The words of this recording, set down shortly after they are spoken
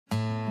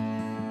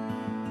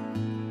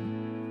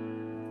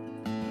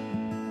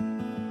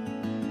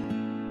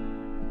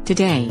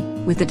Today,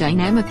 with the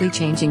dynamically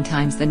changing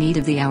times, the need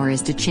of the hour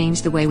is to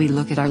change the way we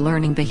look at our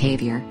learning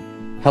behavior.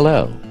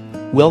 Hello.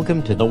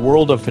 Welcome to the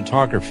world of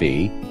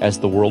photography. As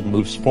the world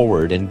moves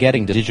forward and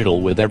getting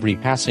digital with every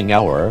passing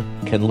hour,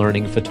 can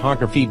learning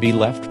photography be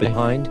left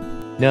behind?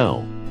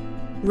 No.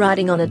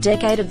 Riding on a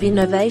decade of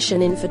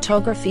innovation in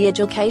photography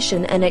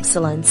education and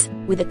excellence,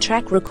 with a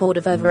track record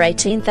of over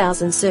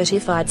 18,000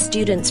 certified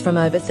students from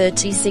over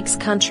 36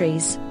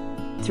 countries.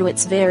 Through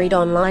its varied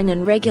online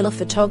and regular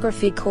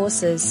photography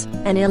courses,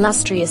 an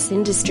illustrious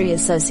industry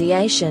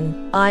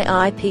association,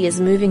 IIP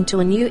is moving to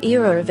a new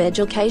era of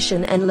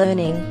education and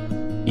learning.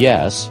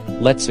 Yes,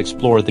 let's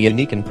explore the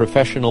unique and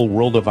professional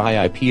world of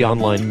IIP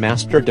Online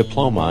Master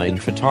Diploma in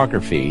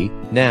Photography,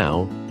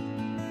 now.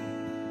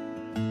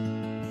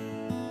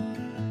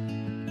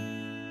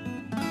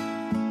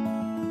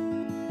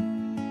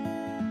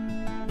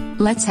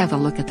 Let's have a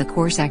look at the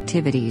course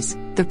activities.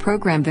 The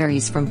program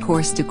varies from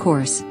course to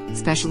course,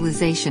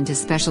 specialization to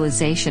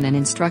specialization, and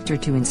instructor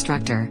to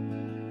instructor.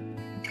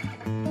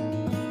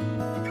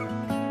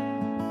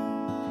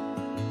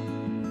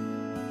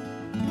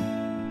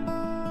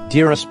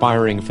 Dear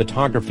aspiring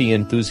photography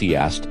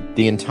enthusiast,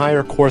 the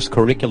entire course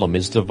curriculum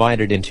is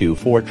divided into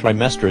 4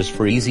 trimesters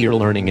for easier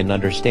learning and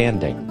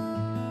understanding.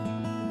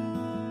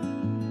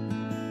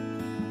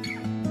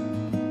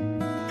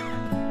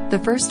 The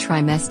first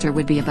trimester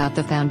would be about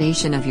the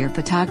foundation of your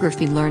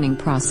photography learning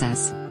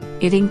process.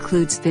 It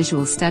includes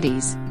visual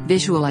studies,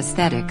 visual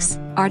aesthetics,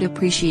 art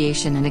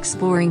appreciation, and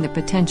exploring the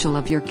potential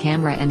of your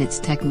camera and its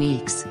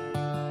techniques.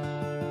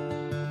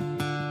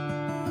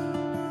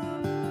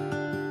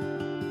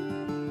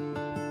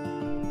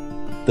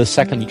 The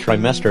second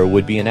trimester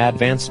would be an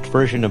advanced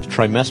version of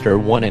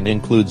trimester 1 and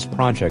includes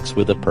projects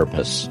with a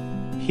purpose.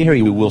 Here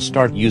you will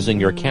start using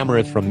your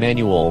camera from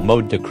manual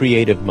mode to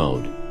creative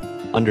mode.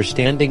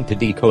 Understanding to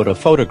decode a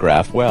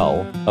photograph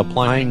well,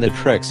 applying the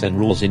tricks and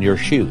rules in your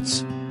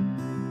shoots.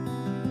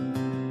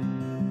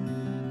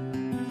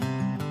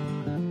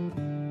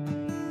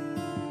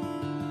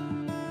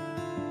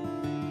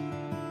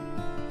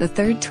 The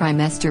third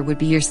trimester would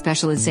be your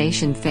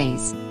specialization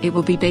phase. It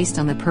will be based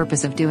on the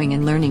purpose of doing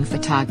and learning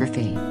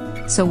photography.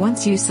 So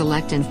once you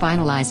select and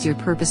finalize your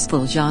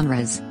purposeful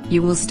genres,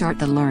 you will start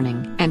the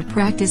learning and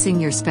practicing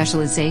your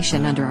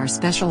specialization under our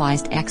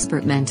specialized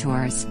expert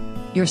mentors.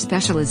 Your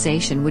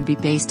specialization would be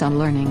based on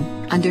learning,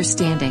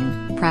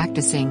 understanding,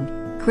 practicing,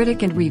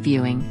 critic and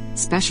reviewing,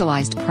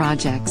 specialized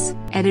projects,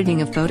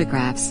 editing of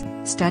photographs,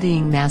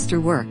 studying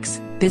master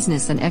works,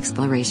 business and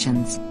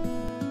explorations.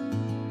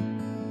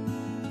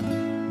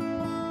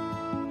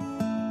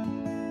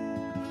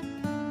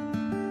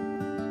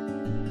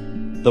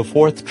 The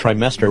fourth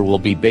trimester will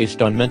be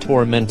based on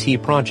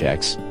mentor-mentee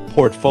projects,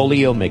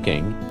 portfolio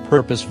making,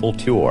 purposeful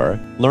tour,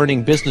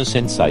 learning business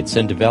insights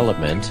and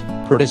development,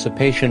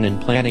 participation in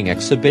planning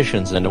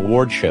exhibitions and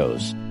award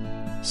shows,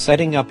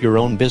 setting up your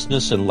own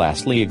business, and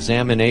lastly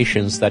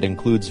examinations that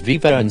includes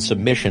viva and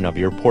submission of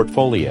your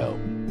portfolio.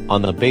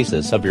 On the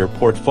basis of your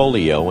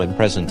portfolio and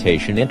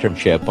presentation,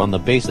 internship on the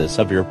basis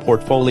of your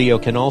portfolio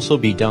can also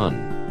be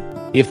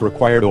done, if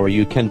required, or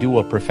you can do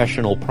a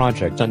professional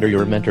project under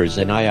your mentors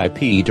and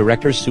IIP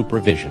director's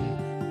supervision.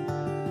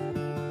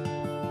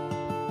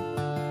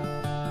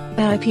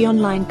 IIP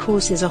online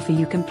courses offer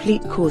you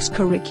complete course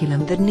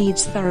curriculum that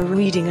needs thorough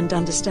reading and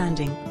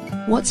understanding.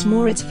 What's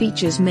more, its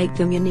features make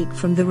them unique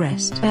from the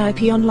rest.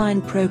 IIP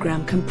online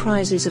program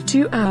comprises of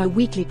 2-hour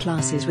weekly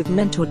classes with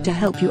mentor to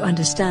help you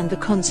understand the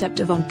concept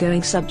of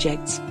ongoing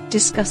subjects,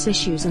 discuss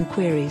issues and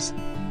queries.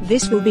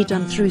 This will be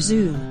done through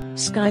Zoom,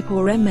 Skype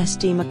or MS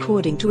Team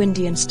according to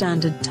Indian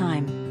Standard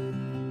Time.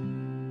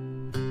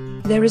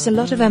 There is a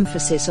lot of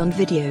emphasis on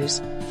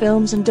videos,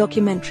 films and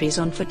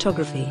documentaries on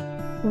photography.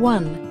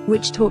 One,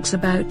 which talks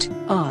about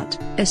art,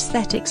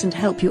 aesthetics and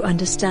help you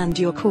understand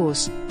your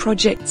course,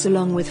 projects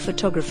along with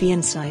photography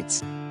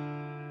insights.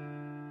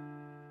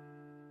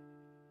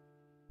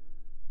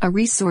 A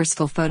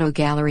resourceful photo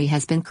gallery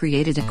has been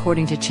created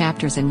according to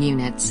chapters and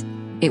units.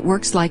 It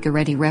works like a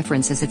ready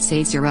reference as it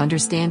saves your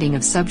understanding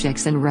of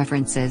subjects and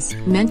references.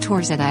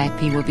 Mentors at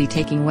IIP will be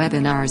taking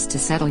webinars to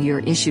settle your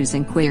issues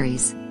and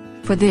queries.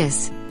 For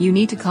this, you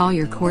need to call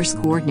your course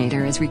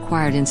coordinator as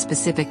required in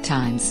specific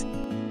times.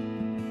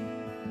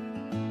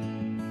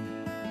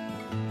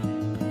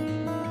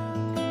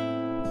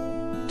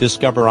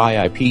 Discover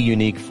IIP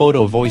Unique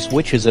Photo Voice,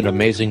 which is an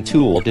amazing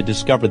tool to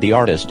discover the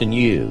artist in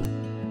you.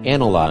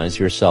 Analyze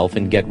yourself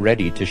and get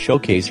ready to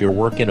showcase your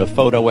work in a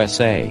photo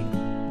essay.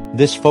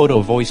 This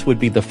photo voice would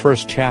be the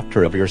first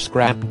chapter of your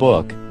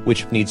scrapbook,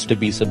 which needs to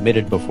be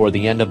submitted before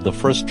the end of the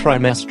first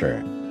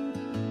trimester.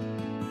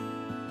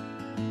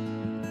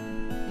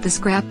 The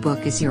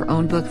scrapbook is your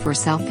own book for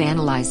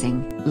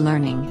self-analyzing,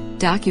 learning,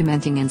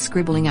 documenting and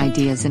scribbling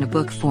ideas in a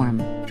book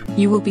form.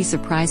 You will be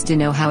surprised to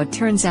know how it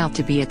turns out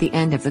to be at the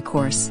end of the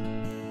course.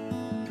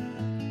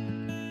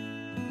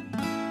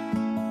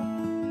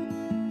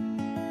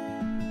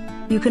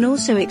 You can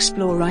also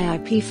explore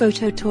IIP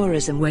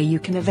phototourism, where you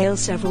can avail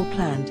several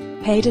planned,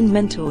 paid and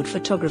mentored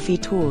photography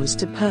tours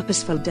to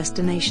purposeful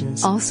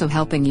destinations. Also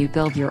helping you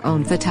build your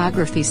own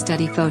photography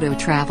study photo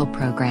travel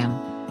program.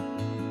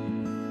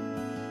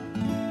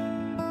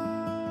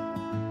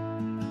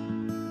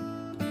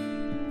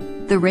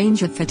 The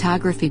range of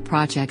photography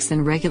projects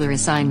and regular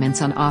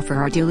assignments on offer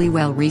are duly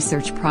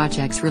well-researched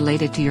projects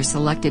related to your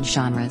selected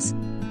genres.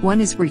 One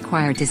is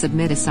required to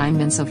submit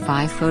assignments of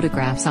 5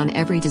 photographs on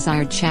every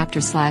desired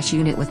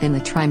chapter/unit within the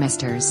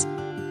trimesters.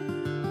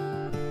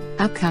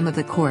 Outcome of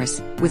the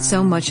course: with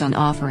so much on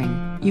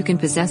offering, you can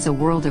possess a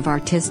world of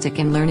artistic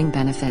and learning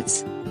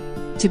benefits.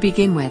 To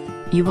begin with,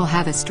 you will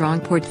have a strong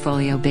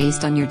portfolio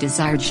based on your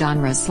desired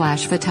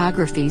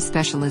genre/photography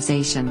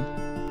specialization.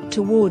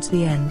 Towards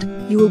the end,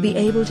 you will be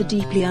able to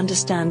deeply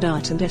understand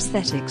art and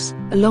aesthetics,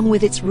 along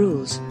with its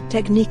rules,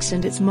 techniques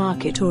and its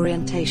market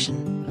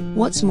orientation.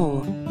 What's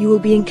more, you will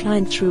be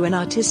inclined through an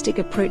artistic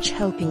approach,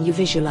 helping you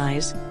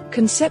visualize,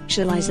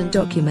 conceptualize and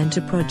document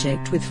a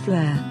project with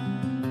flair.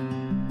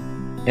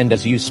 And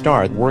as you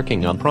start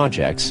working on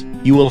projects,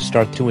 you will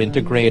start to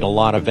integrate a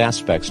lot of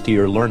aspects to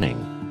your learning,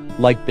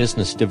 like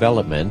business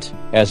development,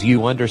 as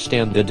you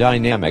understand the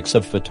dynamics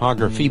of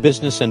photography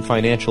business and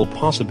financial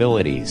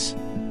possibilities.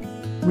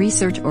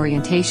 Research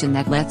orientation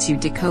that lets you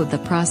decode the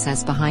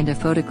process behind a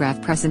photograph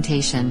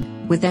presentation,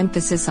 with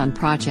emphasis on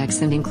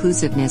projects and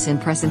inclusiveness in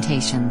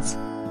presentations.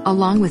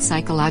 Along with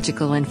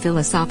psychological and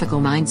philosophical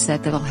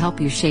mindset that'll help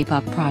you shape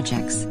up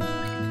projects.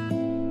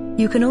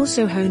 You can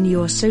also hone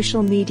your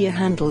social media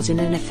handles in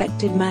an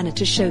effective manner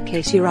to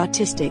showcase your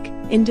artistic,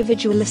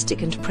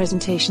 individualistic and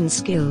presentation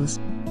skills.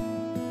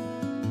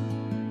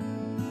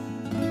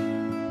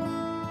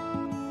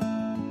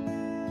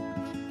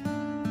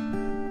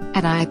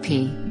 At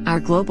IIP, our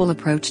global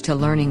approach to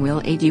learning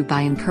will aid you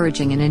by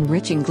encouraging and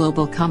enriching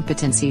global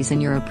competencies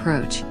in your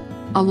approach,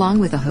 along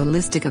with a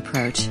holistic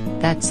approach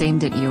that's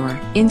aimed at your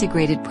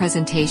integrated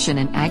presentation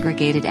and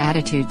aggregated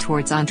attitude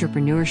towards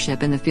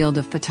entrepreneurship in the field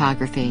of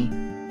photography.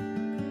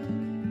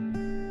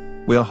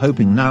 We are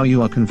hoping now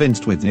you are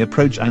convinced with the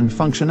approach and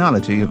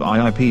functionality of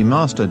IIP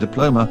Master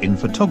Diploma in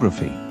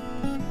Photography.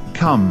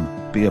 Come,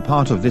 be a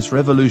part of this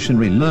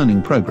revolutionary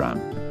learning program.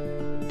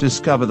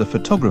 Discover the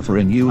photographer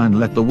in you and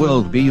let the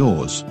world be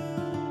yours.